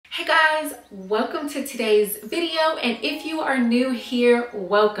guys, welcome to today's video, and if you are new here,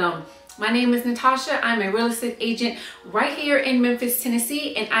 welcome. My name is Natasha. I'm a real estate agent right here in Memphis,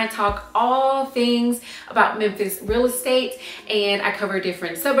 Tennessee, and I talk all things about Memphis real estate, and I cover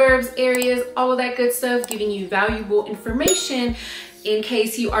different suburbs, areas, all of that good stuff, giving you valuable information in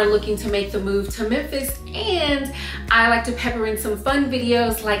case you are looking to make the move to Memphis. And I like to pepper in some fun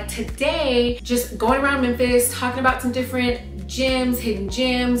videos like today, just going around Memphis, talking about some different gems, hidden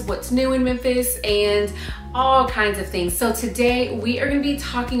gems, what's new in Memphis, and all kinds of things. So today we are going to be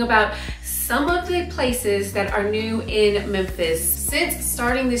talking about some of the places that are new in Memphis. Since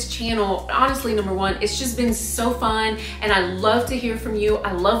starting this channel, honestly, number one, it's just been so fun, and I love to hear from you.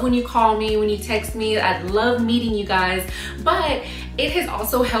 I love when you call me, when you text me. I love meeting you guys, but it has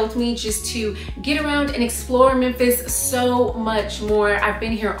also helped me just to get around and explore Memphis so much more. I've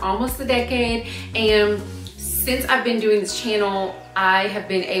been here almost a decade, and since I've been doing this channel, I have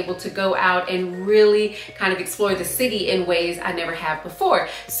been able to go out and really kind of explore the city in ways I never have before.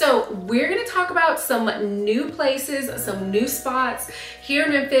 So we're gonna talk about some new places, some new spots here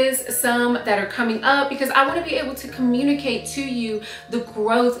in Memphis, some that are coming up, because I wanna be able to communicate to you the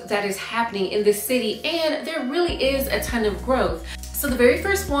growth that is happening in this city, and there really is a ton of growth. So the very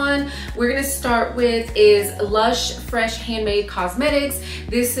first one we're gonna start with is Lush Fresh Handmade Cosmetics.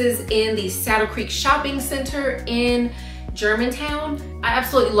 This is in the Saddle Creek Shopping Center in Germantown. I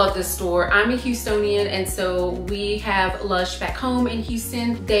absolutely love this store. I'm a Houstonian, and so we have Lush back home in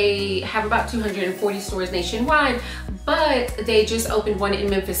Houston. They have about 240 stores nationwide, but they just opened one in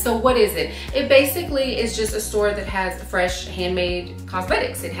Memphis. So what is it? It basically is just a store that has fresh handmade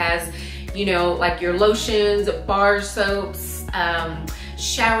cosmetics. It has, you know, like your lotions, bar soaps,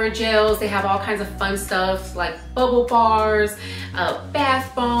 shower gels. They have all kinds of fun stuff like bubble bars,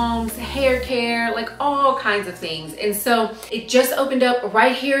 bath bombs, hair care, like all kinds of things. And so it just opened up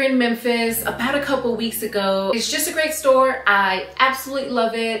right here in Memphis about a couple weeks ago. It's just a great store. I absolutely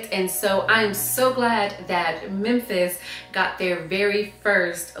love it. And so I'm so glad that Memphis got their very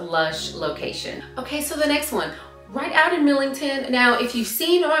first Lush location. Okay, so the next one, right out in Millington. Now, if you've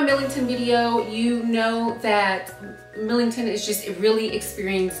seen my Millington video, you know that Millington is just really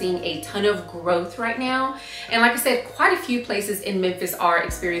experiencing a ton of growth right now. And like I said, quite a few places in Memphis are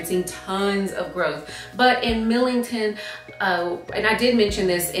experiencing tons of growth. But in Millington, and I did mention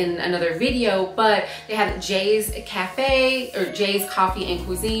this in another video, but they have Jay's Cafe, or Jay's Coffee and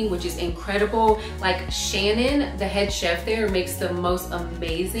Cuisine, which is incredible. Like Shannon, the head chef there, makes the most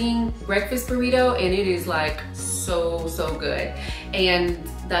amazing breakfast burrito, and it is like so good. And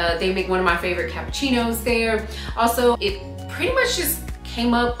they make one of my favorite cappuccinos there. Also, it pretty much just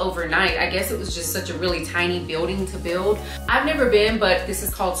came up overnight. I guess it was just such a really tiny building to build. I've never been, but this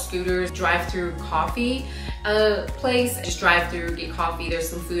is called Scooter's Drive-Through Coffee place. Just drive through, get coffee. There's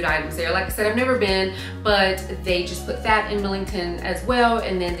some food items there. Like I said, I've never been, but they just put that in Millington as well.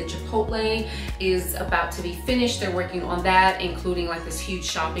 And then the Chipotle is about to be finished. They're working on that, including like this huge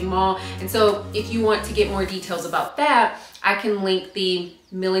shopping mall. And so if you want to get more details about that, I can link the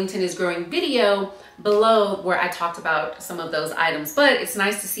Millington is Growing video below where I talked about some of those items. But it's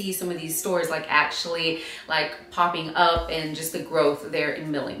nice to see some of these stores like actually like popping up, and just the growth there in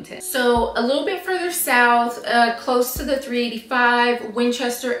Millington. So a little bit further south, close to the 385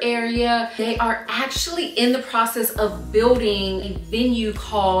 Winchester area, they are actually in the process of building a venue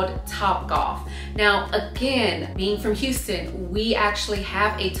called Top Golf. Now, again, being from Houston, we actually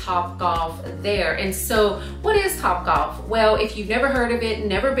have a Top Golf there. And so what is Top Golf? Well, if you've never heard of it,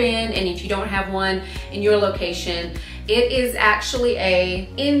 never been, and if you don't have one in your location, it is actually a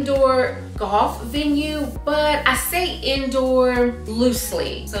indoor golf venue, but I say indoor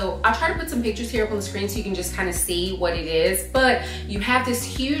loosely. So I'll try to put some pictures here up on the screen so you can just kind of see what it is. But you have this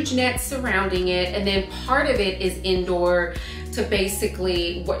huge net surrounding it, and then part of it is indoor to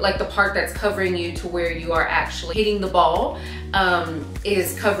basically, like the part that's covering you to where you are actually hitting the ball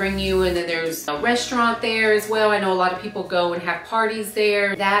is covering you. And then there's a restaurant there as well. I know a lot of people go and have parties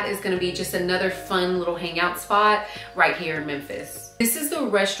there. That is gonna be just another fun little hangout spot right here in Memphis. This is the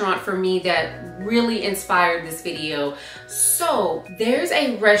restaurant for me that really inspired this video. So there's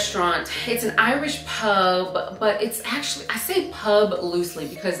a restaurant, it's an Irish pub, but it's actually, I say pub loosely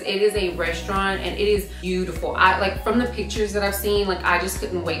because it is a restaurant and it is beautiful. I like, from the pictures that I've seen, like I just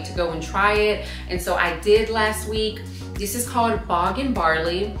couldn't wait to go and try it. And so I did last week. This is called Bog and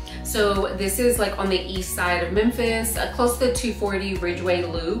Barley. So this is like on the east side of Memphis, close to the 240 Ridgeway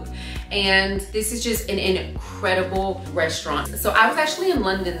Loop. And this is just an incredible restaurant. So I was actually in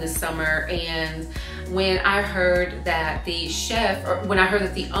London this summer, and when I heard that the chef, or when I heard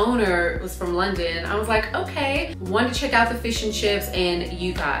that the owner was from London, I was like, okay, wanted to check out the fish and chips. And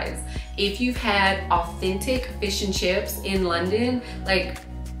you guys, if you've had authentic fish and chips in London, like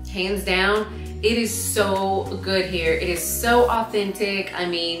hands down, it is so good here. It is so authentic. I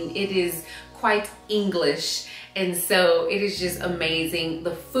mean, it is quite English. And so it is just amazing.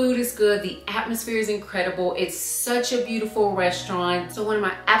 The food is good. The atmosphere is incredible. It's such a beautiful restaurant. So one of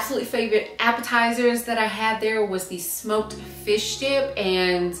my absolutely favorite appetizers that I had there was the smoked fish dip,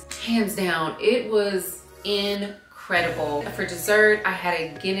 and hands down, it was incredible. For dessert, I had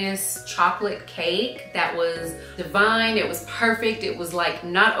a Guinness chocolate cake that was divine. It was perfect. It was like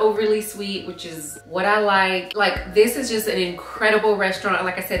not overly sweet, which is what I like. Like, this is just an incredible restaurant.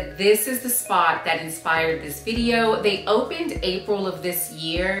 Like I said, this is the spot that inspired this video. They opened April of this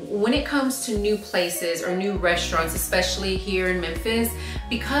year. When it comes to new places or new restaurants, especially here in Memphis,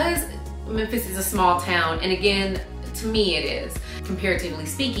 because Memphis is a small town, and again, to me it is, comparatively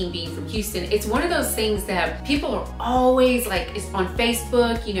speaking, being from Houston, it's one of those things that people are always like, it's on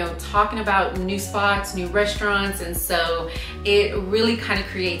Facebook, you know, talking about new spots, new restaurants. And so it really kind of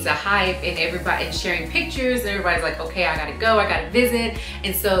creates a hype, and everybody is sharing pictures, and everybody's like, okay, I gotta go, I gotta visit.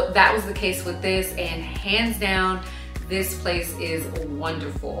 And so that was the case with this, and hands down, this place is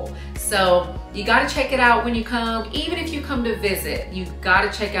wonderful. So you gotta check it out when you come. Even if you come to visit, you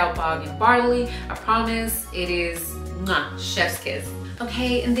gotta check out Bog and Barley. I promise it is chef's kiss.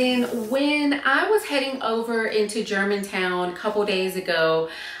 Okay, and then when I was heading over into Germantown a couple days ago,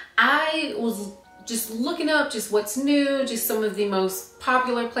 I was just looking up just what's new, just some of the most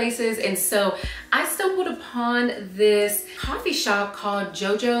popular places. And so I stumbled upon this coffee shop called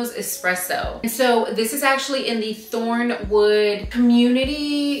JoJo's Espresso. And so this is actually in the Thornwood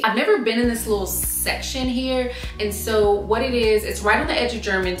community. I've never been in this little section here. And so what it is, it's right on the edge of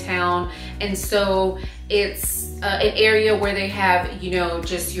Germantown. And so it's an area where they have, you know,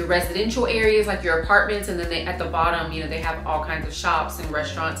 just your residential areas, like your apartments, and then they, at the bottom, you know, they have all kinds of shops and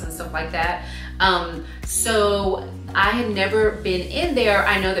restaurants and stuff like that. So I had never been in there.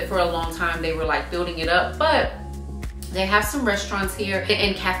 I know that for a long time they were like building it up, but they have some restaurants here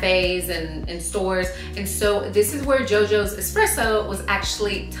and cafes and stores. And so this is where JoJo's Espresso was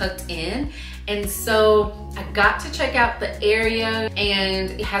actually tucked in. And so I got to check out the area, and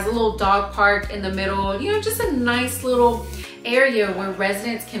it has a little dog park in the middle, you know, just a nice little area where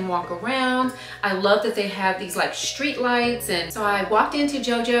residents can walk around. I love that they have these like street lights. And so I walked into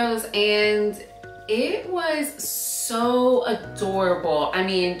JoJo's, and it was so adorable. I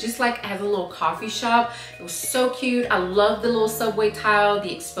mean, just like as a little coffee shop, it was so cute. I love the little subway tile,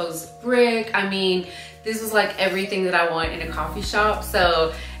 the exposed brick. I mean, this was like everything that I want in a coffee shop.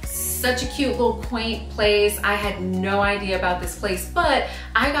 So such a cute little quaint place. I had no idea about this place, but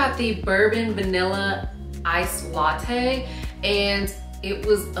I got the bourbon vanilla iced latte, and it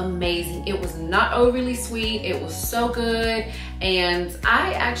was amazing. It was not overly sweet. It was so good. And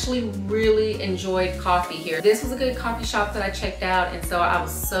I actually really enjoyed coffee here. This was a good coffee shop that I checked out. And so I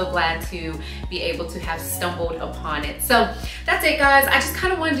was so glad to be able to have stumbled upon it. So that's it, guys. I just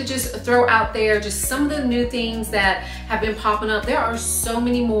kind of wanted to just throw out there just some of the new things that have been popping up. There are so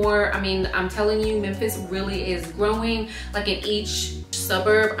many more. I mean, I'm telling you, Memphis really is growing. Like in each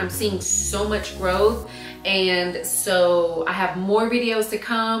suburb, I'm seeing so much growth. And so I have more videos to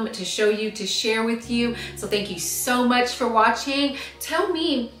come to show you, to share with you. So thank you so much for watching. Tell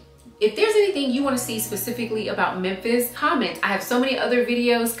me if there's anything you want to see specifically about Memphis. Comment. I have so many other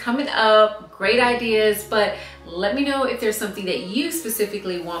videos coming up, great ideas, but let me know if there's something that you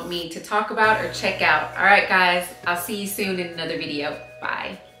specifically want me to talk about or check out. All right, guys, I'll see you soon in another video.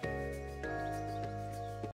 Bye.